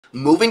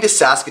Moving to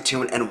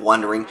Saskatoon and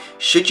wondering,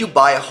 should you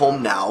buy a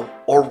home now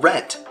or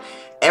rent?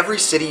 Every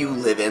city you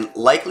live in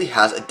likely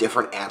has a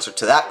different answer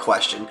to that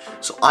question,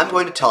 so I'm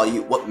going to tell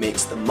you what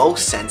makes the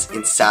most sense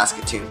in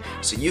Saskatoon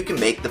so you can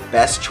make the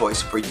best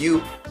choice for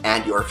you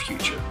and your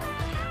future.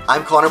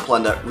 I'm Conor,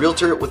 Palendat,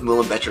 Realtor with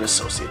Palendat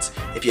Associates.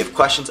 If you have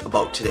questions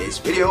about today's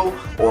video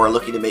or are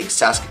looking to make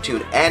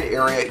Saskatoon and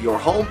area your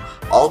home,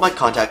 all of my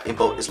contact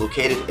info is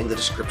located in the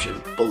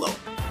description below.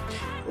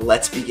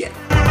 Let's begin.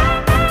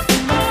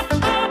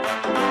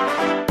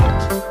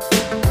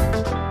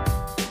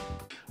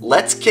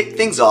 Let's kick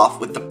things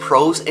off with the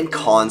pros and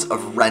cons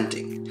of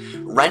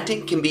renting.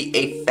 Renting can be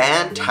a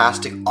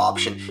fantastic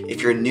option if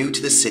you're new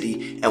to the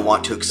city and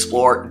want to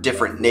explore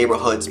different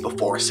neighborhoods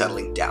before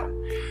settling down.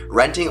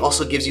 Renting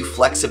also gives you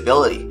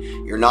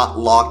flexibility. You're not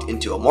locked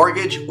into a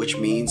mortgage, which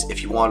means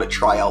if you want to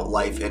try out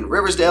life in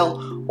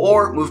Riversdale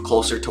or move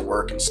closer to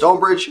work in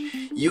Stonebridge,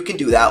 you can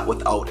do that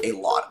without a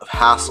lot of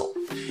hassle.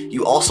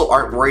 You also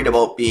aren't worried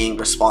about being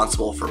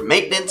responsible for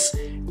maintenance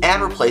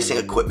and replacing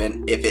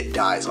equipment if it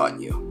dies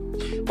on you.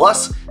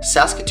 Plus,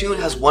 Saskatoon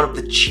has one of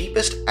the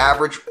cheapest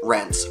average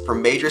rents for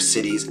major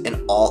cities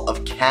in all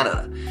of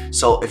Canada.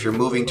 So if you're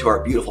moving to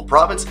our beautiful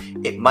province,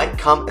 it might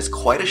come as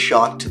quite a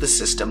shock to the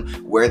system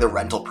where the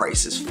rental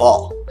prices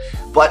fall.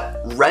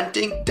 But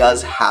renting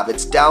does have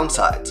its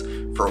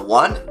downsides. For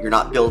one, you're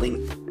not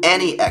building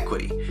any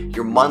equity.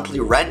 Your monthly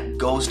rent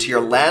goes to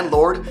your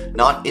landlord,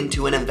 not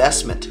into an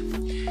investment.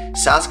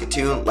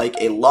 Saskatoon, like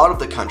a lot of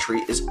the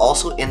country, is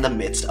also in the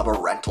midst of a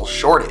rental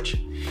shortage.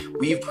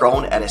 We've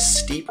grown at a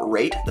steep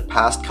rate the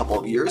past couple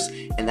of years,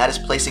 and that is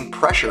placing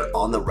pressure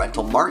on the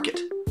rental market.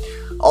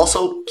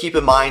 Also, keep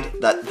in mind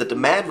that the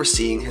demand we're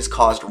seeing has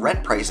caused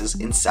rent prices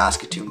in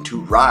Saskatoon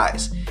to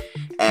rise.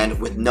 And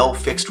with no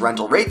fixed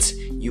rental rates,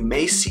 you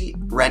may see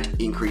rent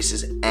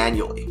increases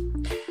annually.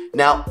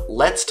 Now,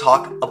 let's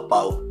talk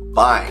about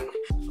buying.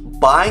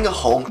 Buying a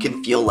home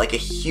can feel like a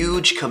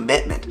huge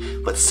commitment,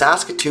 but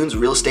Saskatoon's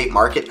real estate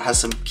market has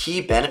some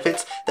key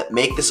benefits that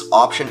make this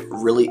option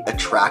really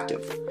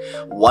attractive.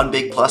 One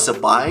big plus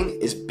of buying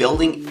is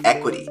building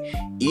equity.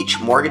 Each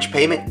mortgage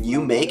payment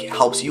you make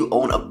helps you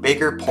own a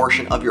bigger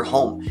portion of your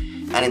home.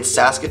 And in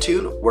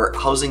Saskatoon, where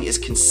housing is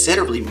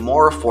considerably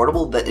more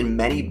affordable than in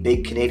many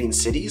big Canadian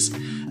cities,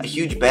 a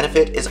huge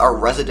benefit is our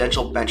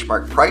residential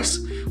benchmark price,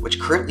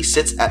 which currently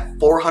sits at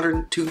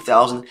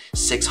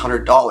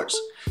 $402,600.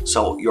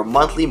 So your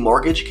monthly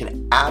mortgage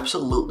can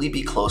absolutely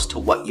be close to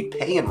what you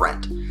pay in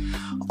rent.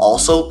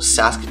 Also,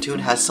 Saskatoon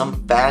has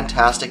some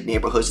fantastic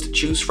neighborhoods to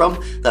choose from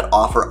that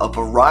offer a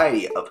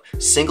variety of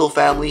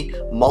single-family,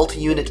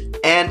 multi-unit,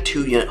 and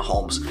two-unit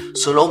homes.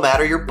 So no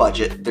matter your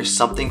budget, there's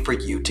something for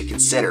you to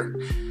consider.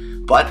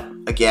 But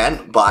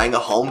again, buying a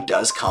home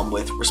does come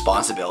with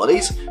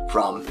responsibilities,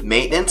 from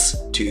maintenance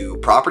to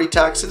property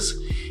taxes.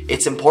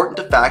 It's important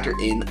to factor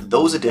in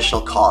those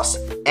additional costs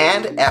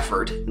and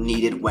effort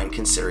needed when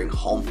considering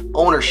home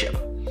ownership.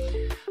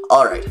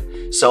 Alright,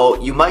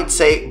 so you might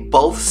say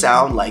both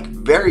sound like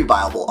very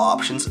viable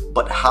options,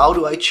 but how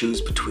do I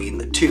choose between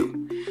the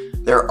two?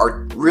 There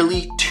are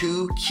really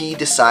two key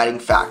deciding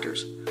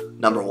factors.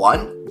 Number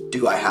one,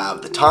 do I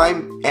have the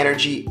time,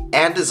 energy,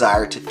 and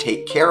desire to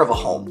take care of a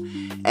home?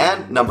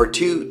 And number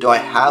two, do I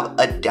have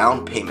a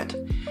down payment?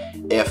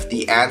 If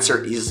the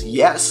answer is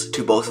yes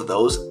to both of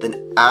those,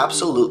 then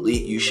absolutely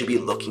you should be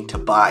looking to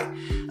buy,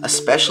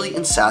 especially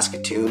in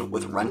Saskatoon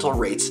with rental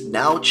rates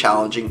now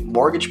challenging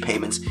mortgage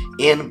payments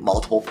in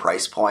multiple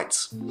price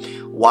points.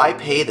 Why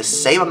pay the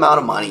same amount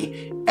of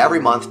money every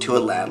month to a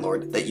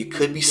landlord that you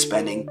could be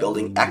spending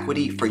building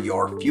equity for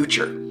your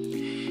future?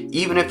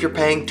 Even if you're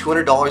paying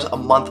 $200 a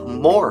month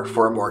more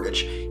for a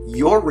mortgage,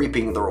 you're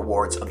reaping the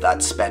rewards of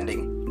that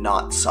spending,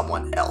 not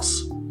someone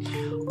else.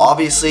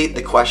 Obviously,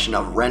 the question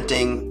of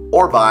renting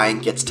or buying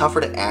gets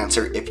tougher to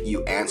answer if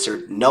you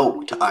answered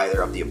no to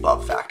either of the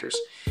above factors.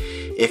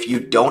 If you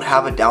don't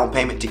have a down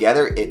payment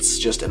together, it's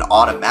just an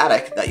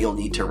automatic that you'll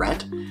need to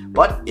rent.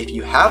 But if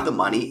you have the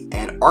money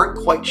and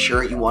aren't quite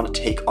sure you want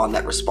to take on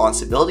that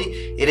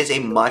responsibility, it is a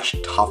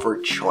much tougher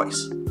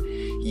choice.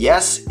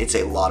 Yes, it's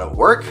a lot of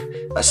work,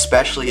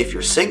 especially if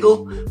you're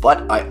single,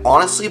 but I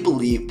honestly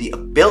believe the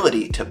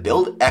ability to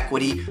build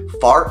equity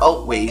far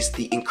outweighs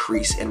the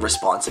increase in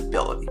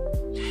responsibility.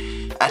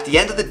 At the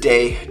end of the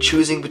day,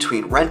 choosing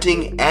between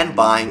renting and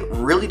buying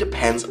really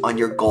depends on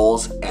your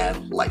goals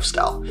and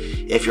lifestyle.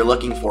 If you're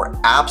looking for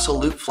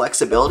absolute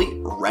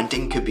flexibility,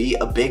 renting could be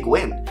a big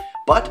win.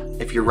 But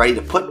if you're ready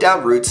to put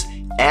down roots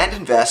and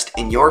invest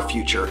in your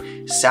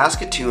future,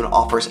 Saskatoon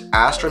offers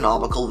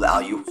astronomical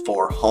value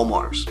for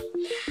homeowners.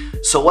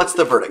 So what's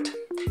the verdict?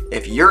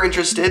 If you're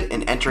interested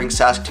in entering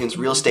Saskatoon's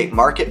real estate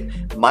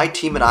market, my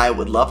team and I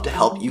would love to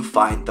help you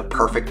find the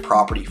perfect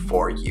property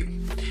for you.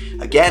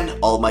 Again,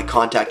 all of my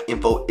contact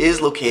info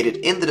is located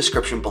in the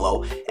description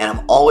below, and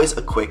I'm always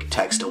a quick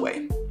text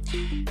away.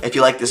 If you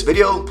like this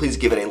video, please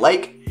give it a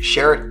like,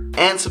 share it,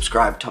 and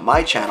subscribe to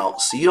my channel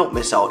so you don't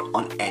miss out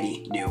on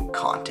any new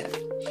content.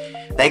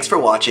 Thanks for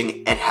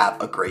watching and have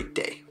a great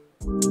day.